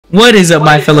What is up,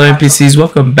 my fellow NPCs?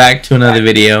 Welcome back to another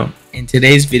video. In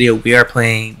today's video, we are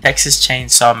playing Texas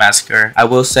Chainsaw Massacre. I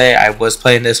will say I was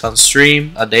playing this on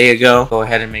stream a day ago. Go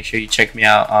ahead and make sure you check me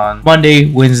out on Monday,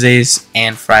 Wednesdays,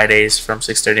 and Fridays from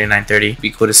 6:30 to 9:30. Be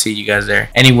cool to see you guys there.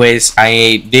 Anyways,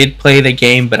 I did play the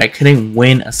game, but I couldn't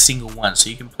win a single one. So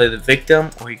you can play the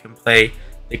victim or you can play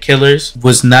the killers.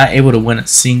 Was not able to win a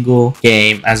single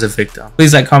game as a victim.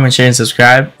 Please like, comment, share, and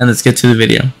subscribe. And let's get to the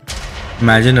video.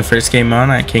 Imagine the first game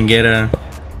on, I can get a...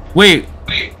 Wait.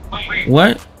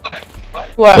 What? What?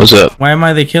 What's up? Why am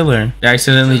I the killer? I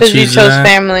accidentally Because you choose chose that.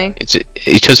 family.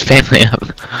 You chose family up.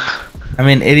 I'm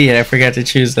an idiot. I forgot to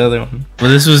choose the other one.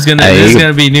 Well, this is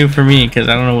gonna be new for me because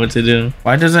I don't know what to do.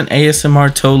 Why doesn't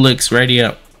ASMR toe licks ready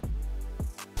up?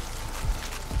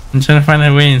 I'm trying to find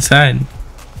that way inside.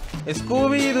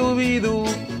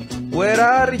 Scooby-Dooby-Doo, where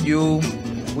are you?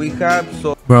 We have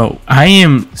so... Bro, I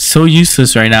am so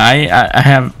useless right now. I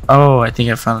have... Oh, I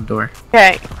think I found the door.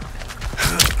 Okay.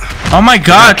 Oh my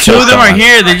god, two of them are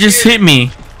here. They just hit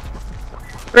me.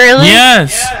 Really?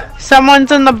 Yes.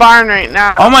 Someone's in the barn right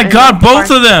now. Oh my god,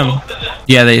 both of them.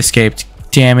 Yeah, they escaped.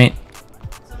 Damn it.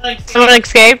 Someone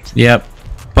escaped? Yep.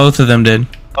 Both of them did.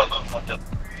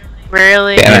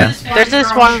 Really? Yeah. There's this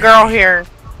one girl here.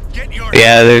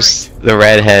 Yeah, there's the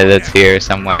redhead that's here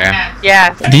somewhere.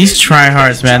 Yeah. These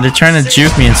tryhards, man, they're trying to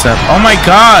juke me and stuff. Oh my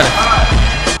god!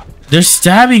 They're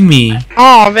stabbing me.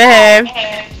 Oh, babe.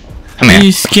 Come here. He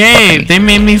escaped. They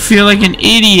made me feel like an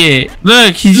idiot.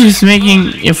 Look, he's just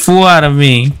making a fool out of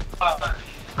me.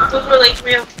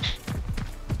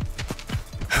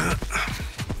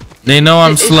 They know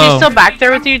I'm slow. Is she still back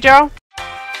there with you, Joe?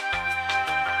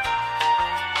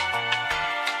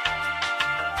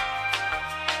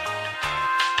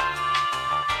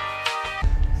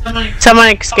 Someone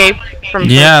escaped from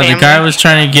Yeah, family. the guy was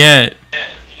trying to get.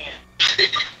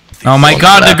 Oh my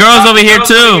god, the girl's over here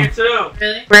too.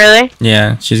 Really?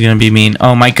 Yeah, she's gonna be mean.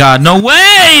 Oh my god, no way!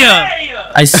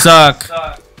 I suck.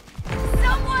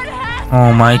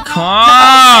 Oh my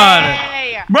god!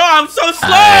 Hey. Bro, I'm so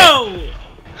slow!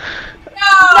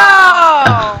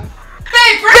 No!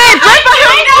 Babe, right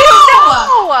behind you!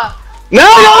 No, Oh no,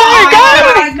 my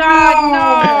god,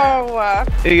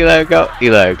 no! You let her go.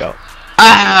 You let her go.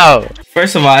 Ow!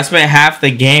 First of all, I spent half the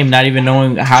game not even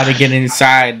knowing how to get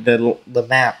inside the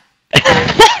map.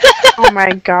 Oh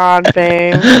my god,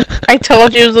 babe. I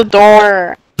told you it was a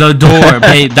door. The door,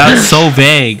 babe, that's so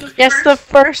vague. Yes, the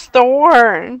first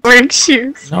door. Wearing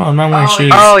shoes. No, I'm not wearing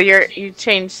shoes. Oh, you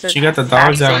changed the... She got the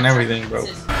dogs out and everything, bro.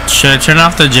 Should I turn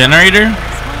off the generator?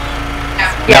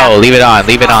 Yeah. No, leave it on.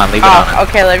 Leave it on. Leave it on. Oh,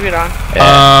 okay, leave it on.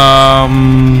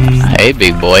 Hey,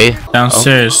 big boy.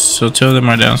 Downstairs. So two of them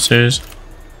are downstairs.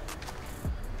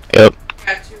 Yep.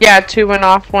 Yeah, two went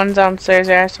off. One's downstairs.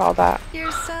 Yeah, I saw that.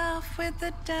 Yourself with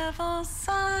the devil's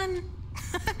son.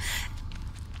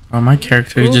 Oh, my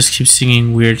character just keeps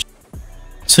singing weird.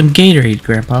 Some Gatorade,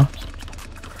 Grandpa.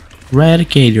 Red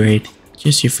Gatorade.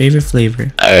 Just your favorite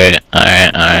flavor. Alright.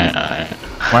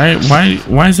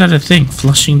 Why is that a thing?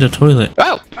 Flushing the toilet.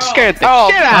 Oh, scared the Oh.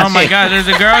 shit out Oh of my me. god, there's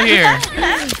a girl here.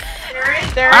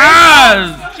 There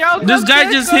Ah! Joe, go This guy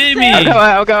upstairs, just go hit upstairs. me.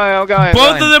 I'm going.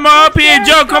 Both of them are up here,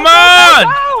 Joe. Come on!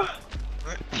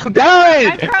 I'm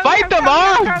going. Fight them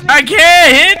off. I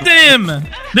can't hit them.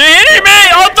 They're hitting me.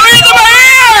 All three of them are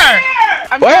here.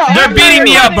 They're beating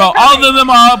me up, bro. All of them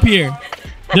are up here.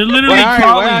 They're literally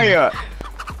crawling.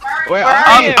 Where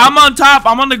are you? I'm on top.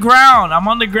 I'm on the ground.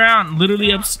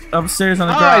 Literally upstairs on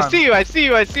the ground. I see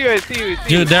you.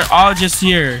 Dude, they're all just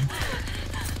here.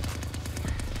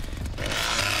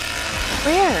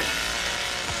 Where?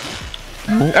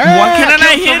 Why can't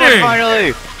I hit her?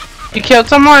 Finally. You killed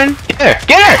someone? Get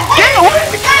her!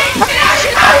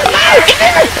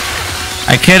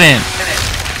 I couldn't.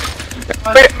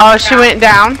 Wait, oh, she went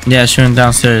down? Yeah, she went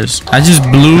downstairs. I just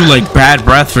blew like bad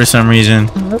breath for some reason.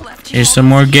 Here's some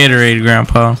more Gatorade,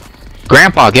 Grandpa.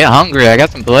 Grandpa, get hungry. I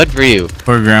got some blood for you.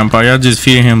 Poor Grandpa. Y'all just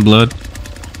feeding him blood.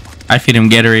 I feed him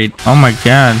Gatorade. Oh my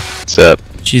god. What's up?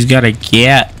 She's got a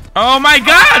gat. Oh my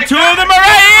god! Two of them are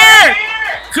right here!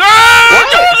 Go!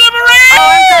 Two of them are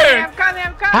right here! I'm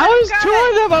coming. How is two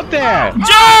of them up there?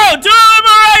 Joe! Two of them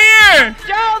are right here!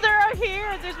 Joe, they're out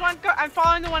here. There's one. I'm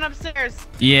following the one upstairs.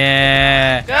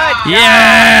 Yeah! Good.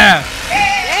 Yeah!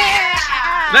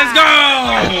 Yeah. Let's go!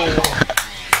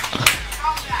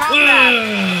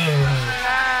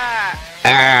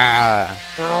 Ah.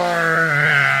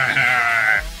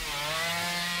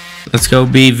 Let's go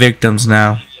be victims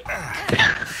now.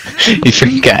 You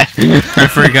forgot. I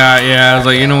forgot, yeah. I was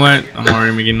like, you know what? I'm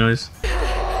already making noise.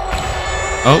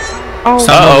 Oh, Oh,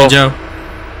 stop moving, Joe.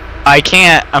 I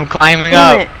can't. I'm climbing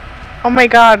damn up. it. Oh my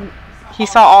god. He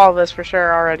saw all of us for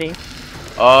sure already.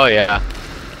 Oh yeah.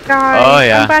 Guys, Oh,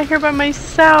 yeah. I'm back here by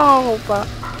myself.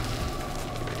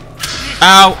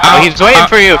 Ow! Oh, he's waiting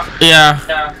for you.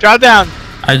 Yeah. Drop down.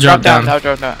 I dropped down. Drop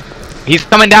down. He's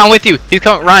coming down with you. He's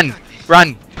coming.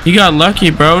 Run. You got lucky,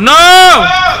 bro. No!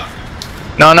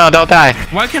 No, don't die.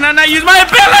 Why can I not use my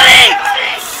ability?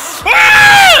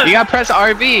 You gotta press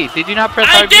RB. Did you not press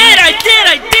I RB?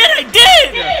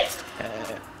 did!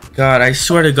 God, I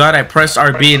swear to God, I pressed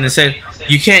RB and it said,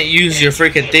 you can't use your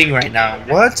freaking thing right now.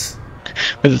 What?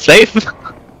 Was it safe?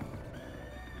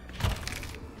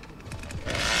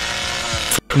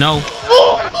 No.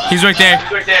 He's right there.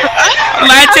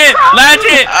 Latch it! I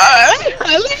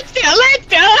like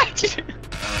it.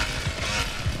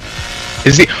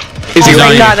 Is he Oh my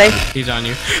on God, you? He's on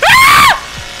you.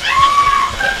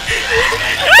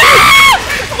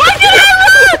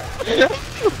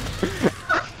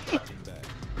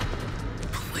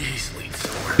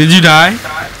 Did you die?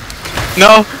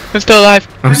 No, I'm still alive.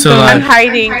 I'm still I'm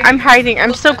alive. hiding.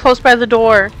 I'm still close by the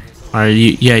door. Alright,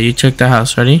 you check the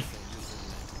house. Ready?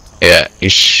 Yeah, you're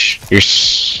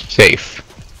safe.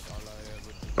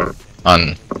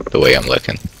 On the way I'm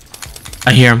looking.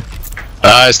 I hear him.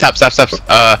 Stop. Stop.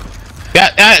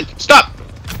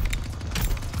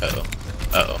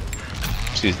 Uh-oh.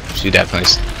 She definitely.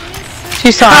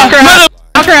 She saw.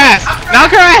 Knock her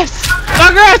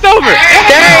ass over.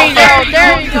 There you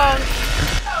go.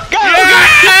 Go.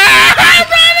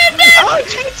 Oh,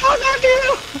 chainsaw knocked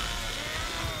you.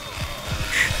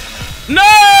 No!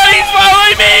 He's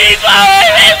following me!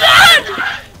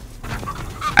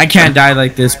 I can't die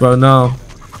like this, bro. No.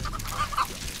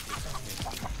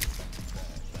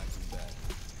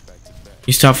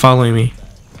 He stopped following me.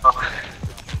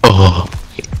 Oh,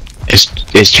 his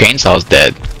chainsaw's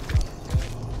dead.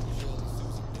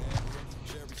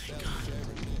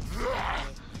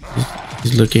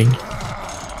 He's looking.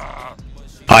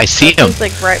 Oh, I see him. He's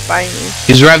like right by me.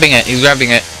 He's revving it.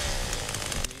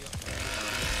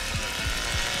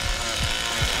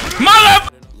 Mother!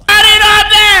 Get it up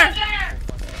there!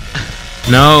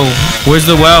 No. Where's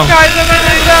the well? Guys, I'm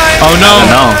gonna die. Oh no.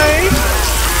 No.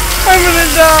 I'm gonna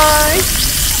die.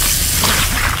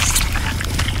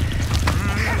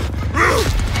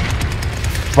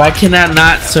 Why can I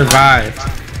not survive?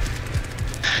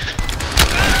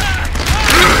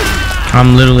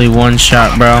 I'm literally one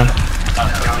shot, bro.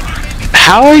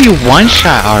 How are you one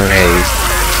shot already?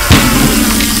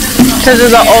 Because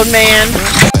of the old man.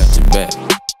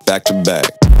 Back to back,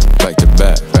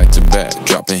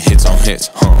 dropping hits on hits,